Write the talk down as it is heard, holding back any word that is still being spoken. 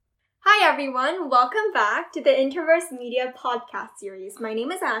everyone, welcome back to the Interverse Media podcast series. My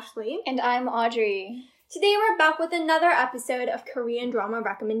name is Ashley. And I'm Audrey. Today we're back with another episode of Korean drama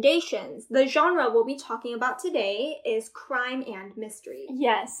recommendations. The genre we'll be talking about today is crime and mystery.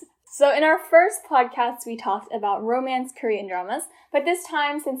 Yes. So in our first podcast, we talked about romance Korean dramas, but this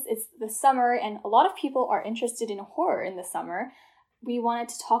time, since it's the summer and a lot of people are interested in horror in the summer, we wanted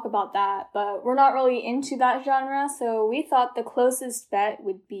to talk about that, but we're not really into that genre, so we thought the closest bet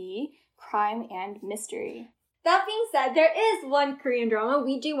would be crime and mystery. That being said, there is one Korean drama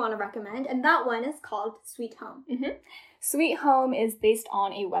we do want to recommend, and that one is called Sweet Home. Sweet Home is based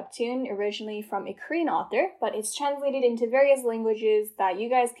on a webtoon originally from a Korean author, but it's translated into various languages that you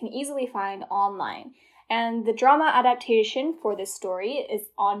guys can easily find online. And the drama adaptation for this story is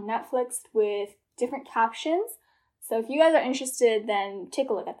on Netflix with different captions. So if you guys are interested, then take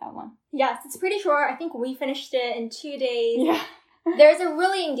a look at that one. Yes, it's pretty short. I think we finished it in 2 days. Yeah. There's a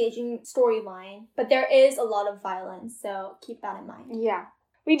really engaging storyline, but there is a lot of violence, so keep that in mind. Yeah.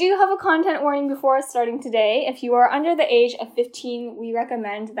 We do have a content warning before starting today. If you are under the age of 15, we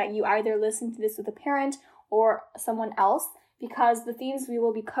recommend that you either listen to this with a parent or someone else, because the themes we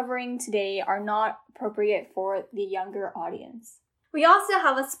will be covering today are not appropriate for the younger audience. We also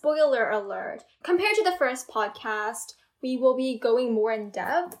have a spoiler alert. Compared to the first podcast, we will be going more in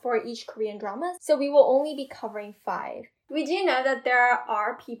depth for each Korean drama, so we will only be covering 5. We do know that there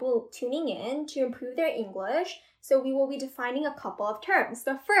are people tuning in to improve their English, so we will be defining a couple of terms.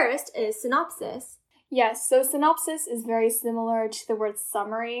 The first is synopsis. Yes, so synopsis is very similar to the word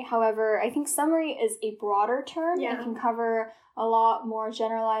summary. However, I think summary is a broader term and can cover a lot more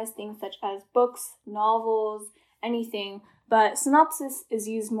generalized things such as books, novels, anything. But synopsis is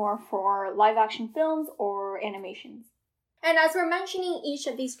used more for live-action films or animations. And as we're mentioning each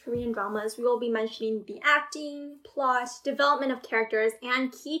of these Korean dramas, we will be mentioning the acting, plot, development of characters,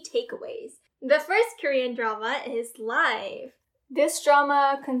 and key takeaways. The first Korean drama is Live. This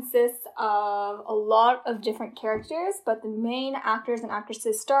drama consists of a lot of different characters, but the main actors and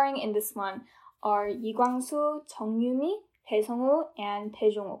actresses starring in this one are Lee Kwang-soo, Jung Yoo-mi, Bae Sung-woo, and Bae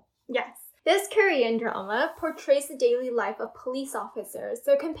Jong-wook. Yes. This Korean drama portrays the daily life of police officers,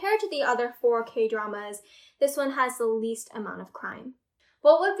 so compared to the other 4 K-dramas, this one has the least amount of crime.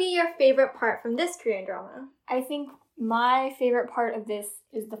 What would be your favorite part from this Korean drama? I think my favorite part of this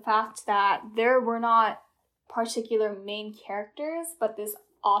is the fact that there were not particular main characters, but this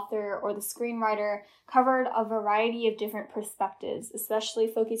author or the screenwriter covered a variety of different perspectives, especially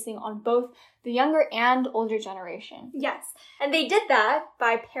focusing on both the younger and older generation. Yes, and they did that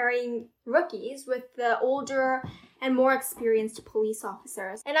by pairing rookies with the older and more experienced police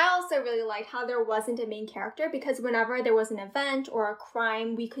officers. And I also really liked how there wasn't a main character, because whenever there was an event or a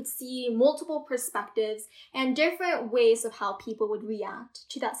crime, we could see multiple perspectives and different ways of how people would react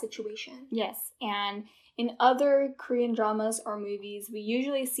to that situation. Yes, and in other Korean dramas or movies, we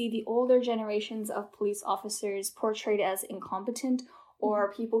usually see the older generations of police officers portrayed as incompetent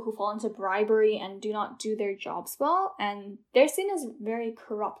or people who fall into bribery and do not do their jobs well, and they're seen as very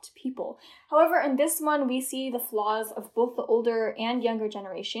corrupt people. However, in this one, we see the flaws of both the older and younger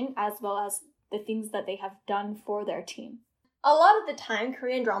generation, as well as the things that they have done for their team. A lot of the time,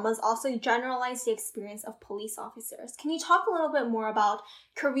 Korean dramas also generalize the experience of police officers. Can you talk a little bit more about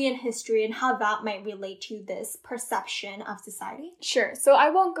Korean history and how that might relate to this perception of society? Sure. So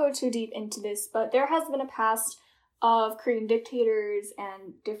I won't go too deep into this, but there has been a past of Korean dictators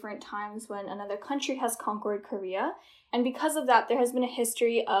and different times when another country has conquered Korea. And because of that, there has been a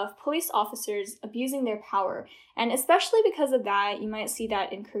history of police officers abusing their power. And especially because of that, you might see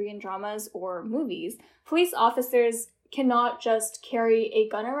that in Korean dramas or movies. Police officers cannot just carry a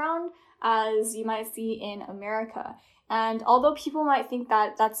gun around as you might see in America. And although people might think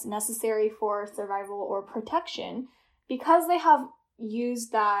that that's necessary for survival or protection, because they have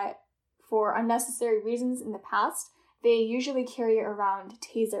used that for unnecessary reasons in the past, they usually carry around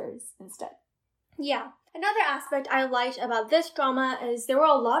tasers instead. Yeah. Another aspect I liked about this drama is there were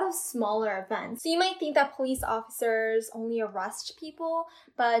a lot of smaller events. So you might think that police officers only arrest people,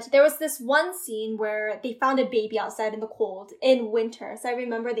 but there was this one scene where they found a baby outside in the cold in winter. So I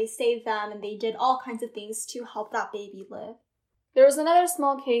remember they saved them and they did all kinds of things to help that baby live. There was another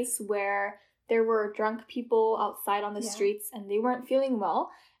small case where there were drunk people outside on the streets and they weren't feeling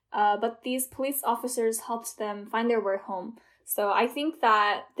well, but these police officers helped them find their way home. So I think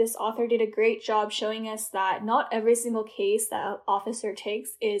that this author did a great job showing us that not every single case that an officer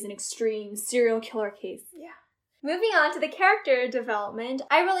takes is an extreme serial killer case. Yeah. Moving on to the character development,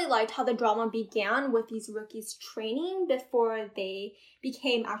 I really liked how the drama began with these rookies training before they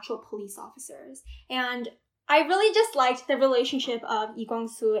became actual police officers. And I really just liked the relationship of Lee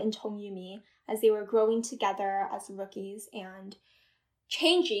Kwang-soo and Chung Yoo-mi as they were growing together as rookies and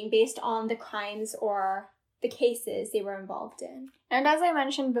changing based on the crimes or the cases they were involved in. And as I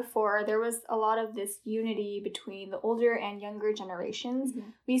mentioned before, there was a lot of this unity between the older and younger generations. Mm-hmm.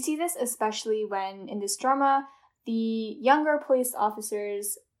 We see this especially when, in this drama, the younger police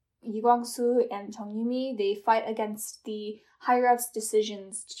officers, Lee Kwang-soo and Chung Yoo-mi, they fight against the higher-ups'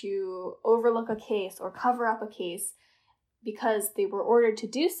 decisions to overlook a case or cover up a case because they were ordered to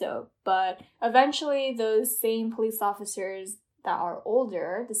do so. But eventually, those same police officers that are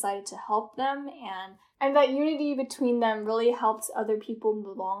older decided to help them, and that unity between them really helped other people in the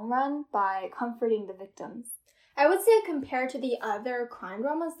long run by comforting the victims. I would say compared to the other crime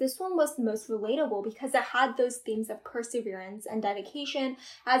dramas, this one was the most relatable because it had those themes of perseverance and dedication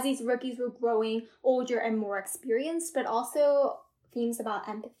as these rookies were growing older and more experienced, but also themes about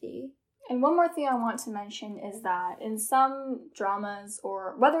empathy. And one more thing I want to mention is that in some dramas,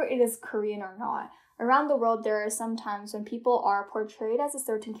 or whether it is Korean or not, around the world, there are some times when people are portrayed as a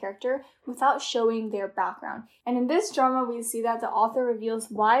certain character without showing their background. And in this drama, we see that the author reveals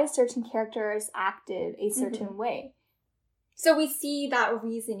why certain characters acted a certain way. So we see that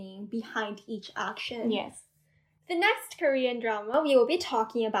reasoning behind each action. Yes. The next Korean drama we will be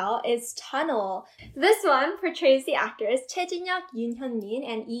talking about is Tunnel. This one portrays the actors Choi Jin-hyuk, Yoon Hyun-min,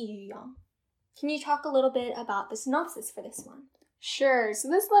 and Lee Yu-young. Can you talk a little bit about the synopsis for this one? Sure. So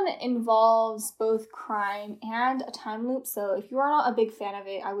this one involves both crime and a time loop. So if you are not a big fan of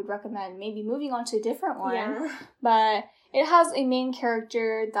it, I would recommend maybe moving on to a different one. Yeah. But it has a main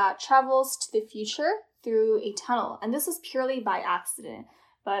character that travels to the future through a tunnel. And this is purely by accident.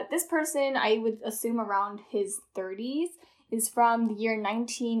 But this person, I would assume around his 30s, is from the year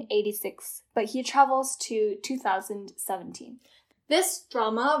 1986. But he travels to 2017. This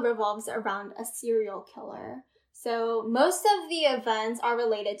drama revolves around a serial killer. So most of the events are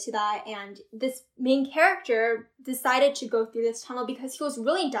related to that, and this main character decided to go through this tunnel because he was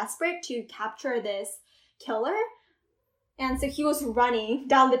really desperate to capture this killer. And so he was running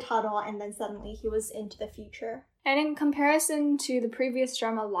down the tunnel, and then suddenly he was into the future. And in comparison to the previous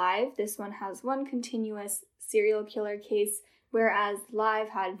drama Live, this one has one continuous serial killer case, whereas Live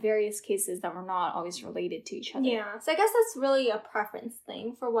had various cases that were not always related to each other. Yeah, so I guess that's really a preference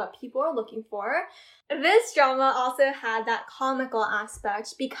thing for what people are looking for. This drama also had that comical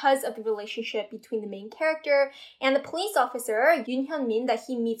aspect because of the relationship between the main character and the police officer, Yoon Hyun-min, that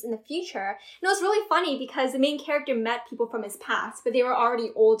he meets in the future. And it was really funny because the main character met people from his past, but they were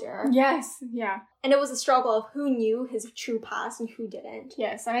already older. Yes, yeah. And it was a struggle of who knew his true past and who didn't.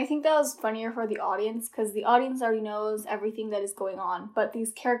 Yes, and I think that was funnier for the audience because the audience already knows everything that is going on, but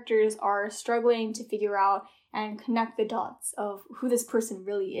these characters are struggling to figure out and connect the dots of who this person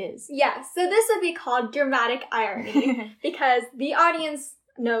really is. Yes, so this would be called dramatic irony because the audience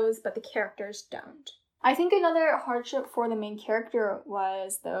knows, but the characters don't. I think another hardship for the main character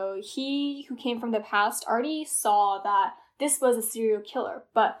was, though, he who came from the past already saw that this was a serial killer,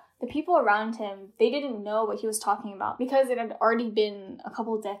 but the people around him, they didn't know what he was talking about because it had already been a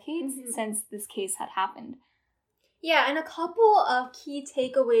couple decades since this case had happened. Yeah, and a couple of key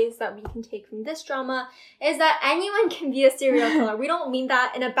takeaways that we can take from this drama is that anyone can be a serial killer. We don't mean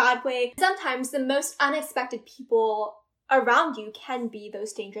that in a bad way. Sometimes the most unexpected people around you can be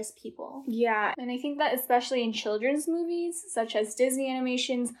those dangerous people. Yeah, and I think that especially in children's movies, such as Disney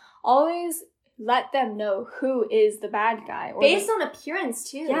animations, always let them know who is the bad guy. Based on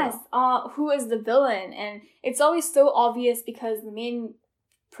appearance, too. Yes, who is the villain. And it's always so obvious because the main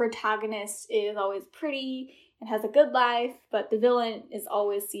protagonist is always pretty and has a good life, but the villain is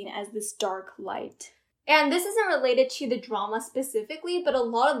always seen as this dark light. And this isn't related to the drama specifically, but a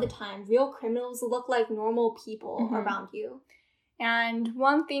lot of the time, real criminals look like normal people around you. And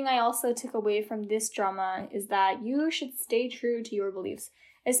one thing I also took away from this drama is that you should stay true to your beliefs,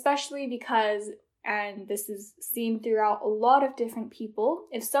 especially because, and this is seen throughout a lot of different people,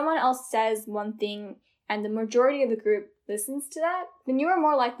 if someone else says one thing and the majority of the group listens to that, then you are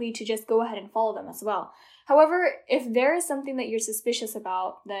more likely to just go ahead and follow them as well. However, if there is something that you're suspicious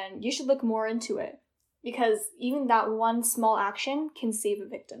about, then you should look more into it, because even that one small action can save a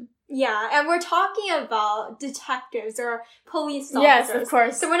victim. Yeah, and we're talking about detectives or police officers. Yes, of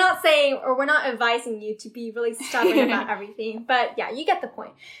course. So we're not saying, or we're not advising you to be really stubborn about everything, but yeah, you get the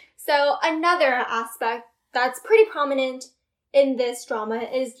point. So another aspect that's pretty prominent in this drama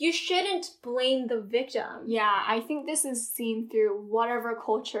is you shouldn't blame the victim. Yeah, I think this is seen through whatever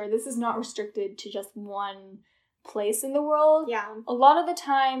culture. This is not restricted to just one place in the world. Yeah. A lot of the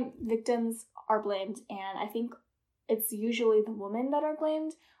time, victims are blamed, and I think it's usually the women that are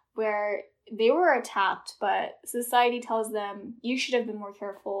blamed, where they were attacked, but society tells them, you should have been more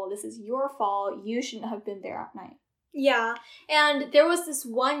careful. This is your fault. You shouldn't have been there at night. Yeah, and there was this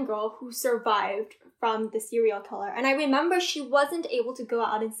one girl who survived from the serial killer, and I remember she wasn't able to go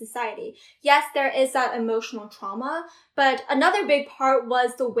out in society. Yes, there is that emotional trauma, but another big part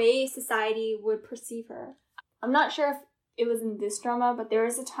was the way society would perceive her. I'm not sure if it was in this drama, but there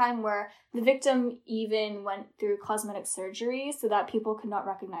was a time where the victim even went through cosmetic surgery so that people could not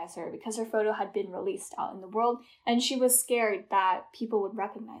recognize her because her photo had been released out in the world, and she was scared that people would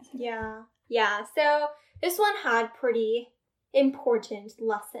recognize her. Yeah, so this one had pretty important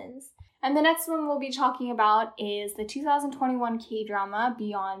lessons. And the next one we'll be talking about is the 2021 K-drama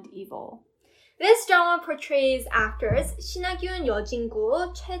Beyond Evil. This drama portrays actors Shin-Ha-gyun, Yeo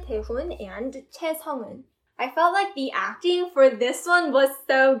Jin-gu, Choi Tae-hoon, and Choi Sung-eun. I felt like the acting for this one was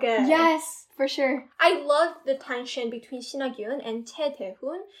so good. Yes, for sure. I loved the tension between Shin Ha-gyun and Choi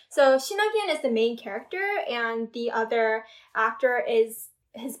Tae-hoon. So Shin Ha-gyun is the main character, and the other actor is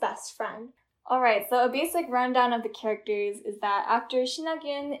his best friend. Alright, so a basic rundown of the characters is that actor Shin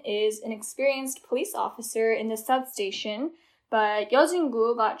Ha-gyun is an experienced police officer in the substation, but Yeo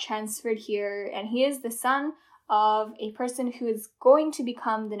Jin-gu got transferred here, and he is the son of a person who is going to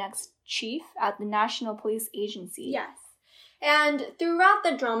become the next chief at the National Police Agency. Yes. And throughout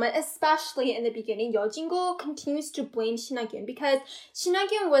the drama, especially in the beginning, Yeo Jin-gu continues to blame Shin Ha-gyun because Shin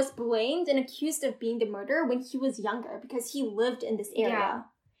Ha-gyun was blamed and accused of being the murderer when he was younger because he lived in this area. Yeah.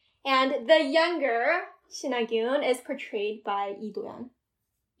 And the younger Shin Ha-gyun is portrayed by Lee Do-yeon.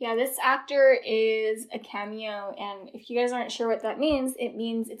 Yeah, this actor is a cameo, and if you guys aren't sure what that means, it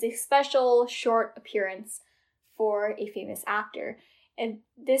means it's a special short appearance for a famous actor. And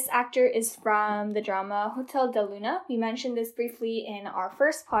this actor is from the drama Hotel de Luna. We mentioned this briefly in our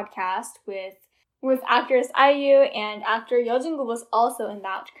first podcast with actress IU, and actor Yeo Jin-gu was also in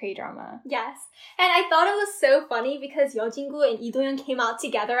that K-drama. Yes. And I thought it was so funny because Yeo Jin-gu and Lee Do-yeon came out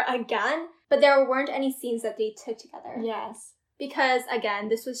together again, but there weren't any scenes that they took together. Yes. Because, again,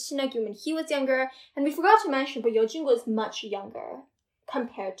 this was Shin Ha-gyun when he was younger, and we forgot to mention, but Yeo Jin-gu is much younger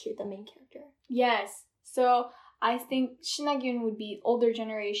compared to the main character. Yes. So I think Shin Ha-gyun would be older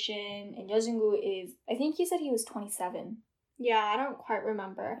generation, and Yeo Jin-gu is, I think he said he was 27. Yeah, I don't quite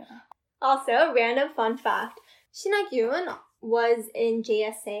remember. Yeah. Also, random fun fact, Shin Ha-gyun was in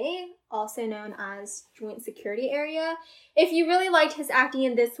JSA, also known as Joint Security Area. If you really liked his acting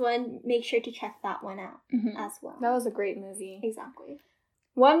in this one, make sure to check that one out as well. That was a great movie. Exactly.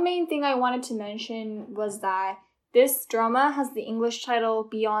 One main thing I wanted to mention was that this drama has the English title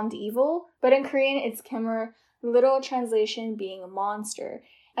Beyond Evil, but in Korean it's Kimmer, literal translation being a monster.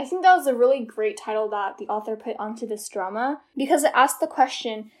 I think that was a really great title that the author put onto this drama because it asked the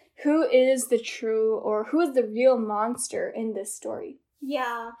question, who is the true or who is the real monster in this story?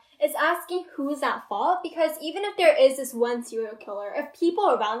 Yeah, it's asking who's at fault because even if there is this one serial killer, if people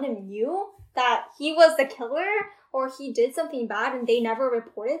around him knew that he was the killer or he did something bad and they never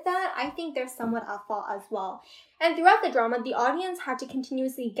reported that, I think they're somewhat at fault as well. And throughout the drama, the audience had to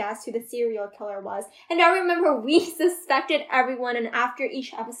continuously guess who the serial killer was. And I remember we suspected everyone, and after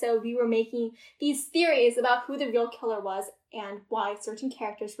each episode, we were making these theories about who the real killer was and why certain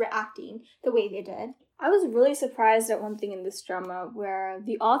characters were acting the way they did. I was really surprised at one thing in this drama where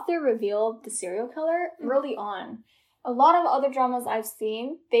the author revealed the serial killer early on. A lot of other dramas I've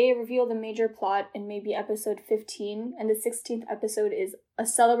seen, they reveal the major plot in maybe episode 15, and the 16th episode is a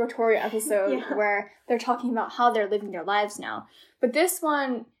celebratory episode where they're talking about how they're living their lives now. But this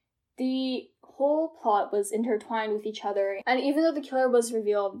one, the whole plot was intertwined with each other, and even though the killer was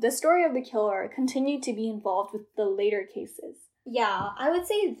revealed, the story of the killer continued to be involved with the later cases. Yeah, I would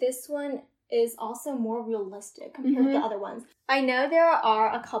say this one is also more realistic compared to the other ones. I know there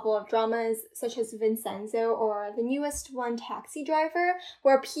are a couple of dramas such as Vincenzo or the newest one, Taxi Driver,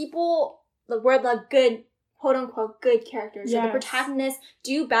 where the good, quote-unquote, good characters, or the protagonists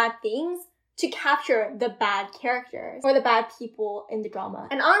do bad things to capture the bad characters or the bad people in the drama.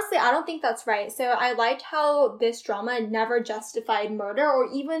 And honestly, I don't think that's right. So I liked how this drama never justified murder or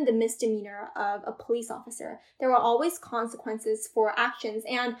even the misdemeanor of a police officer. There were always consequences for actions,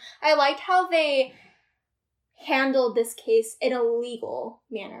 and I liked how they handled this case in a legal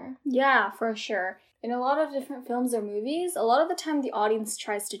manner. Yeah, for sure. In a lot of different films or movies, a lot of the time the audience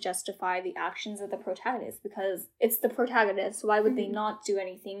tries to justify the actions of the protagonist because it's the protagonist. Why would they not do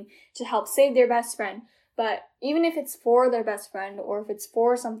anything to help save their best friend? But even if it's for their best friend or if it's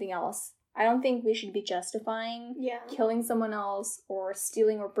for something else, I don't think we should be justifying killing someone else or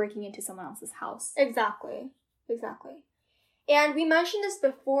stealing or breaking into someone else's house. Exactly. And we mentioned this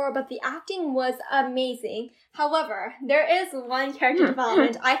before, but the acting was amazing. However, there is one character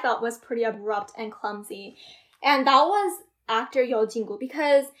development I felt was pretty abrupt and clumsy. And that was actor Yeo Jin-gu,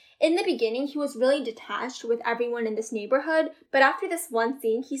 because in the beginning, he was really detached with everyone in this neighborhood. But after this one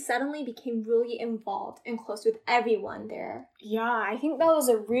scene, he suddenly became really involved and close with everyone there. Yeah, I think that was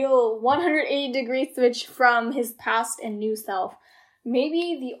a real 180-degree switch from his past and new self.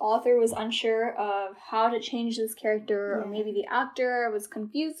 Maybe the author was unsure of how to change this character, or maybe the actor was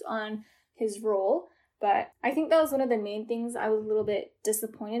confused on his role. But I think that was one of the main things I was a little bit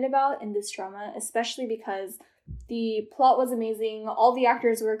disappointed about in this drama, especially because the plot was amazing, all the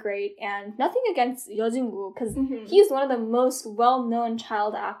actors were great, and nothing against Yeo Jin-gu, because he's one of the most well-known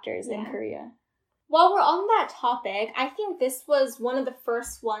child actors in Korea. While we're on that topic, I think this was one of the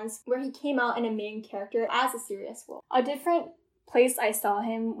first ones where he came out in a main character as a serious role. A different place I saw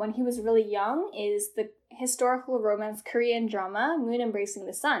him when he was really young is the historical romance Korean drama Moon Embracing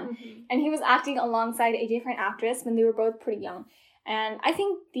the Sun. And he was acting alongside a different actress when they were both pretty young. And I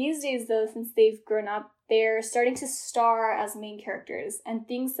think these days, though, since they've grown up, they're starting to star as main characters. And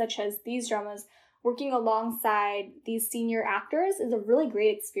things such as these dramas, working alongside these senior actors is a really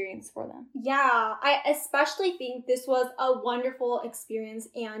great experience for them. Yeah, I especially think this was a wonderful experience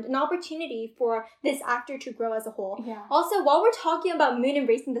and an opportunity for this actor to grow as a whole. Yeah. Also, while we're talking about Moon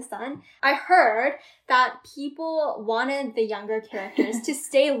Embracing the Sun, I heard that people wanted the younger characters to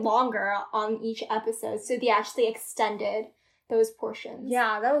stay longer on each episode, so they actually extended those portions.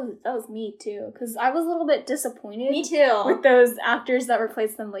 Yeah, that was me too, because I was a little bit disappointed. Me too. With those actors that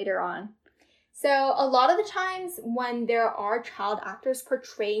replaced them later on. So a lot of the times when there are child actors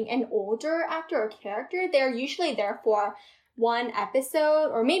portraying an older actor or character, they're usually there for one episode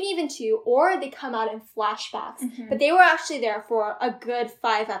or maybe even two, or they come out in flashbacks. But they were actually there for a good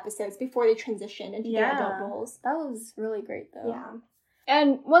 5 episodes before they transitioned into their adult roles. That was really great though. Yeah.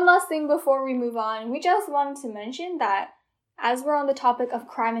 And one last thing before we move on, we just wanted to mention that as we're on the topic of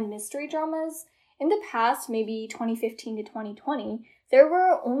crime and mystery dramas, in the past, maybe 2015 to 2020, there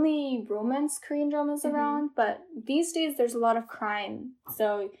were only romance Korean dramas around, but these days there's a lot of crime.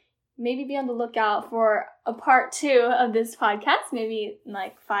 So maybe be on the lookout for a part 2 of this podcast, maybe in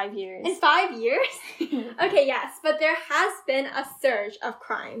like 5 years. In 5 years? Okay, yes, but there has been a surge of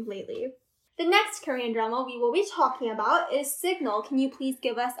crime lately. The next Korean drama we will be talking about is Signal. Can you please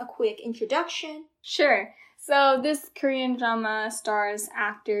give us a quick introduction? Sure. So this Korean drama stars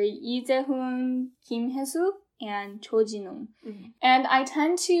actor Lee Jae-hoon, Kim Hye-soo, and Cho Jin-woong. And I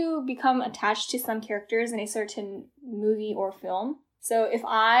tend to become attached to some characters in a certain movie or film. So if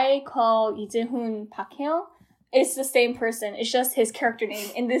I call Lee Jae-hoon Park Hae-il, it's the same person. It's just his character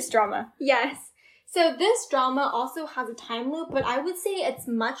name in this drama. Yes. So this drama also has a time loop, but I would say it's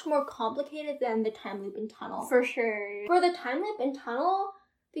much more complicated than the time loop in Tunnel. For sure. For the time loop in Tunnel,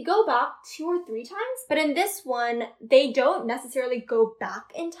 they go back 2 or 3 times. But in this one, they don't necessarily go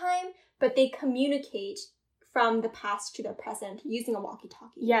back in time, but they communicate from the past to the present using a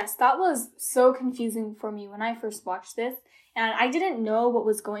walkie-talkie. Yes, that was so confusing for me when I first watched this. And I didn't know what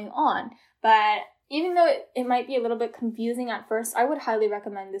was going on. But even though it might be a little bit confusing at first, I would highly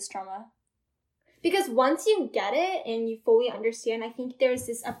recommend this drama. Because once you get it and you fully understand, I think there's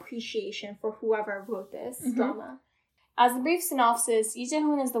this appreciation for whoever wrote this drama. As a brief synopsis, Lee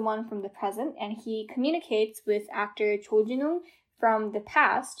Jae-hoon is the one from the present, and he communicates with actor Cho Jin-woong from the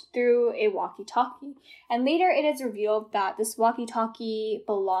past through a walkie-talkie. And later it is revealed that this walkie-talkie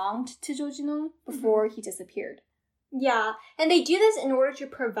belonged to Cho Jin-woong before he disappeared. Yeah, and they do this in order to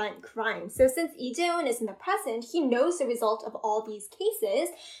prevent crime. So since Lee Jae-hoon is in the present, he knows the result of all these cases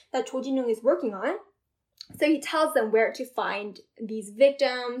that Cho Jin-woong is working on. So he tells them where to find these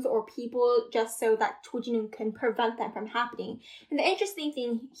victims or people just so that Cho Jin-woong can prevent them from happening. And the interesting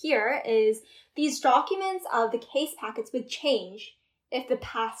thing here is these documents of the case packets would change if the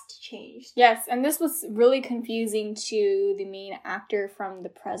past changed. Yes, and this was really confusing to the main actor from the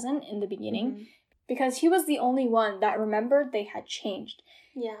present in the beginning because he was the only one that remembered they had changed.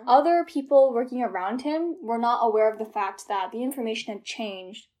 Yeah. Other people working around him were not aware of the fact that the information had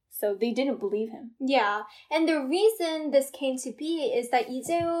changed. So they didn't believe him. Yeah, and the reason this came to be is that Lee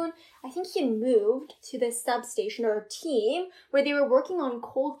Jae-hoon, I think he moved to this substation or team where they were working on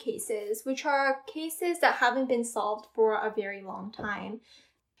cold cases, which are cases that haven't been solved for a very long time.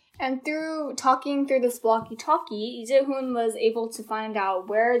 And through talking through this walkie-talkie, Lee Jae-hoon was able to find out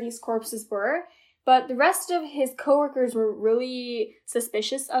where these corpses were. But the rest of his coworkers were really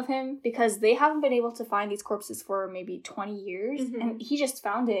suspicious of him because they haven't been able to find these corpses for maybe 20 years. And he just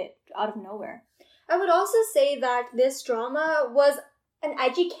found it out of nowhere. I would also say that this drama was an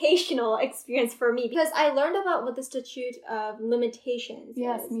educational experience for me because I learned about what the Statute of Limitations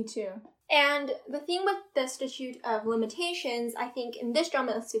Yes, is. me too. And the thing with the Statute of Limitations, I think in this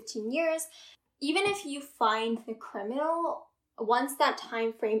drama it's 15 years. Even if you find the criminal, once that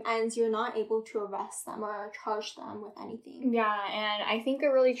time frame ends, you're not able to arrest them or charge them with anything. Yeah, and I think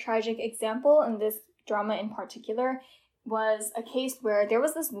a really tragic example in this drama in particular was a case where there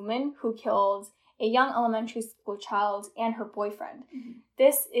was this woman who killed a young elementary school child and her boyfriend. Mm-hmm.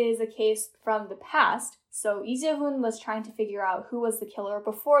 This is a case from the past, so Lee Je-hoon was trying to figure out who was the killer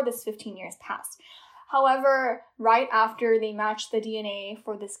before this 15 years passed. However, right after they matched the DNA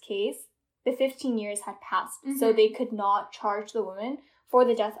for this case, the 15 years had passed, so they could not charge the woman for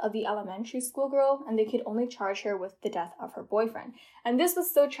the death of the elementary school girl, and they could only charge her with the death of her boyfriend. And this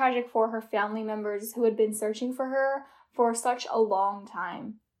was so tragic for her family members who had been searching for her for such a long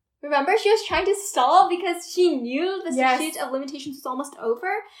time. Remember, she was trying to stall because she knew the Yes. statute of limitations was almost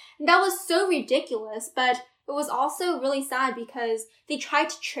over? And that was so ridiculous, but it was also really sad because they tried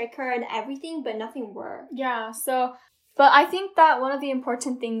to trick her and everything, but nothing worked. Yeah, but I think that one of the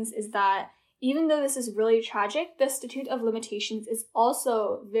important things is that even though this is really tragic, the statute of limitations is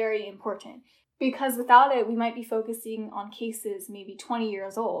also very important. Because without it, we might be focusing on cases maybe 20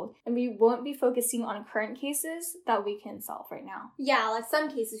 years old, and we won't be focusing on current cases that we can solve right now. Yeah, like some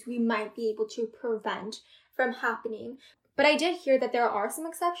cases we might be able to prevent from happening. But I did hear that there are some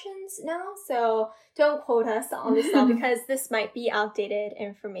exceptions now, so don't quote us on this now because this might be outdated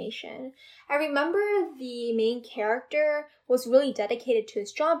information. I remember the main character was really dedicated to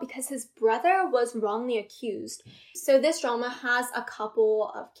his job because his brother was wrongly accused. So this drama has a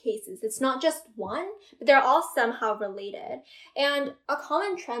couple of cases. It's not just one, but they're all somehow related. And a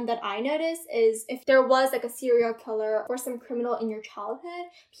common trend that I notice is if there was like a serial killer or some criminal in your childhood,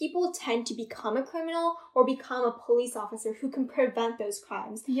 people tend to become a criminal or become a police officer who can prevent those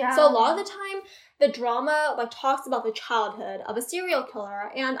crimes. Yeah. So a lot of the time, the drama like talks about the childhood of a serial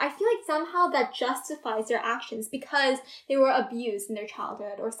killer, and I feel like somehow that justifies their actions because they were abused in their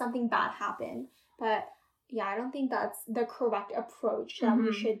childhood or something bad happened. But yeah, I don't think that's the correct approach that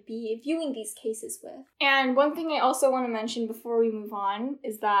we should be viewing these cases with. And one thing I also want to mention before we move on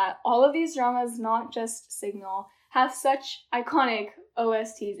is that all of these dramas, not just Signal, have such iconic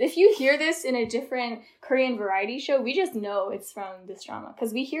OSTs. If you hear this in a different Korean variety show, we just know it's from this drama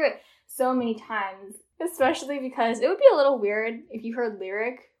because we hear it so many times, especially because it would be a little weird if you heard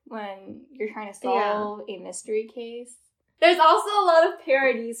lyric when you're trying to solve a mystery case. There's also a lot of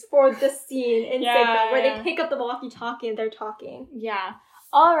parodies for the scene in Signal where they pick up the walkie-talkie and they're talking. Yeah.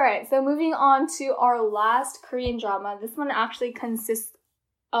 Alright, so moving on to our last Korean drama. This one actually consists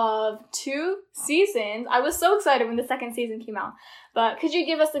of 2 seasons. I was so excited when the second season came out. But could you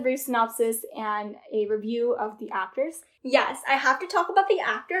give us a brief synopsis and a review of the actors? Yes, I have to talk about the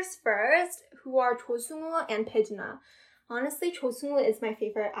actors first, who are Cho Sung-woo and Pejuna. Honestly, Cho Sung-woo is my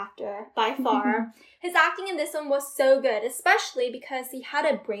favorite actor by far. His acting in this one was so good, especially because he had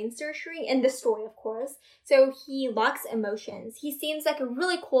a brain surgery in the story, of course. So he lacks emotions. He seems like a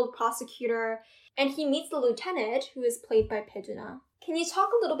really cold prosecutor, and he meets the lieutenant, who is played by Pejuna. Can you talk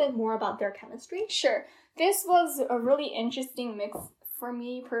a little bit more about their chemistry? Sure. This was a really interesting mix for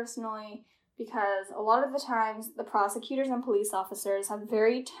me personally because a lot of the times the prosecutors and police officers have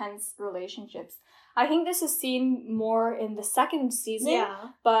very tense relationships. I think this is seen more in the second season,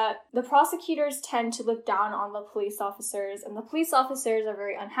 but the prosecutors tend to look down on the police officers, and the police officers are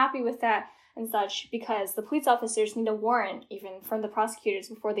very unhappy with that and such because the police officers need a warrant even from the prosecutors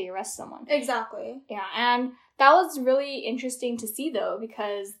before they arrest someone. Exactly. Yeah, and that was really interesting to see though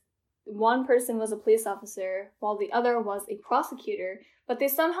because one person was a police officer while the other was a prosecutor, but they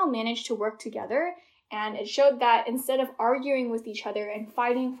somehow managed to work together. And it showed that instead of arguing with each other and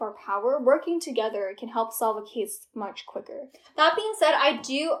fighting for power, working together can help solve a case much quicker. That being said, I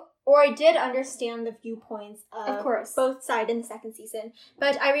did understand the viewpoints of course, both sides in the second season.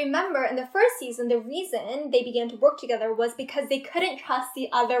 But I remember in the first season, the reason they began to work together was because they couldn't trust the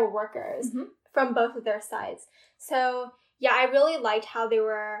other workers from both of their sides. So yeah, I really liked how they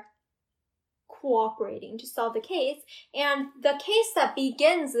were cooperating to solve the case, and the case that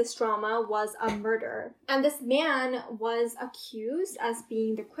begins this drama was a murder, and this man was accused as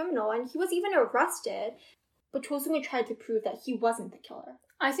being the criminal, and he was even arrested, but Cho Sung-woo tried to prove that he wasn't the killer.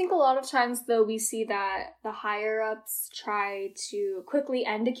 I think a lot of times though we see that the higher-ups try to quickly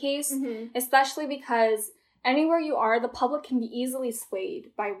end a case, especially because anywhere you are, the public can be easily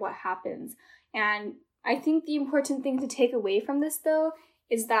swayed by what happens. And I think the important thing to take away from this though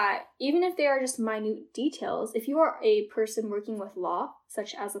is that even if they are just minute details, if you are a person working with law,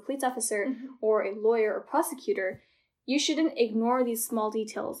 such as a police officer or a lawyer or prosecutor, you shouldn't ignore these small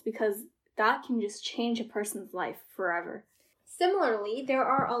details because that can just change a person's life forever. Similarly, there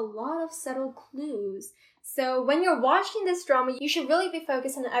are a lot of subtle clues. So when you're watching this drama, you should really be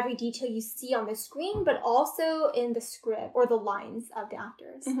focused on every detail you see on the screen, but also in the script or the lines of the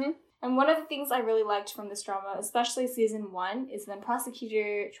actors. Mm-hmm. And one of the things I really liked from this drama, especially season 1, is when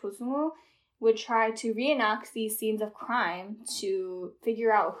prosecutor Cho Sung-woo would try to reenact these scenes of crime to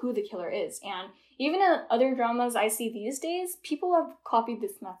figure out who the killer is. And even in other dramas I see these days, people have copied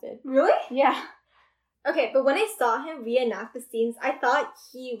this method. Really? Yeah. Okay, but when I saw him reenact the scenes, I thought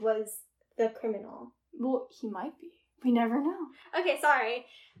he was the criminal. Well, he might be. We never know. Okay, sorry.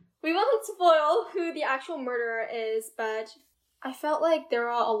 We won't spoil who the actual murderer is, but I felt like there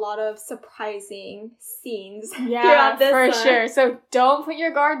are a lot of surprising scenes throughout this for one. sure. So don't put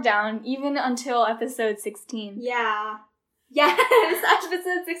your guard down, even until episode 16. Yeah. Yes,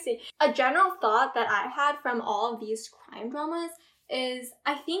 episode 16. A general thought that I had from all of these crime dramas is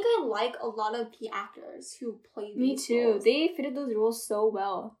I think I like a lot of the actors who play these Me too. roles. They fitted those roles so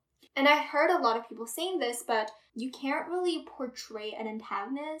well. And I heard a lot of people saying this, but you can't really portray an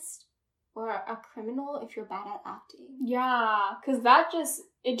antagonist or a criminal if you're bad at acting. Yeah, because that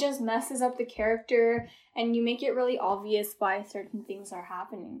just messes up the character and you make it really obvious why certain things are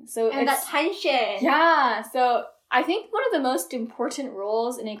happening. So And that tension. Yeah, so I think one of the most important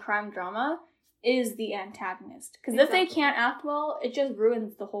roles in a crime drama is the antagonist. Because if they can't act well, it just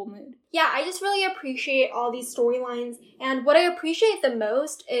ruins the whole mood. Yeah, I just really appreciate all these storylines. And what I appreciate the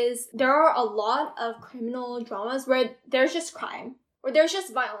most is there are a lot of criminal dramas where there's just crime. Or there's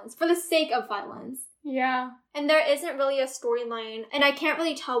just violence for the sake of violence. Yeah. And there isn't really a storyline. And I can't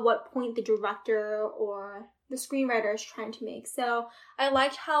really tell what point the director or the screenwriter is trying to make. So I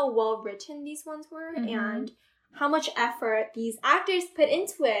liked how well written these ones were and how much effort these actors put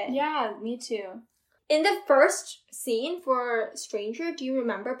into it. Yeah, me too. In the first scene for Stranger, do you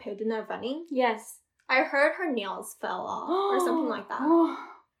remember Peduna running? Yes. I heard her nails fell off or something like that.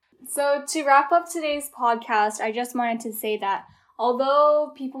 So to wrap up today's podcast, I just wanted to say that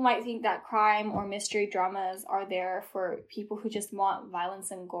although people might think that crime or mystery dramas are there for people who just want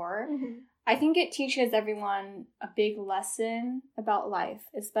violence and gore, I think it teaches everyone a big lesson about life,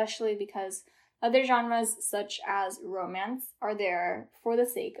 especially because other genres such as romance are there for the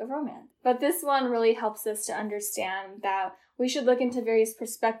sake of romance. But this one really helps us to understand that we should look into various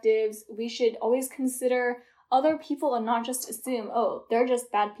perspectives. We should always consider other people and not just assume, oh, they're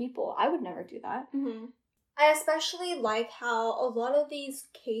just bad people. I would never do that. I especially like how a lot of these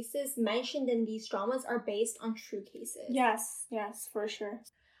cases mentioned in these dramas are based on true cases. Yes, for sure.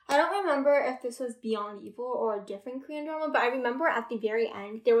 I don't remember if this was Beyond Evil or a different Korean drama, but I remember at the very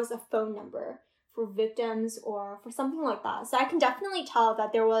end there was a phone number for victims or for something like that. So I can definitely tell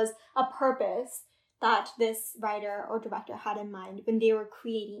that there was a purpose that this writer or director had in mind when they were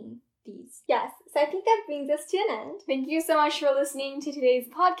creating these. Yes, so I think that brings us to an end. Thank you so much for listening to today's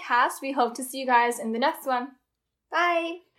podcast. We hope to see you guys in the next one. Bye!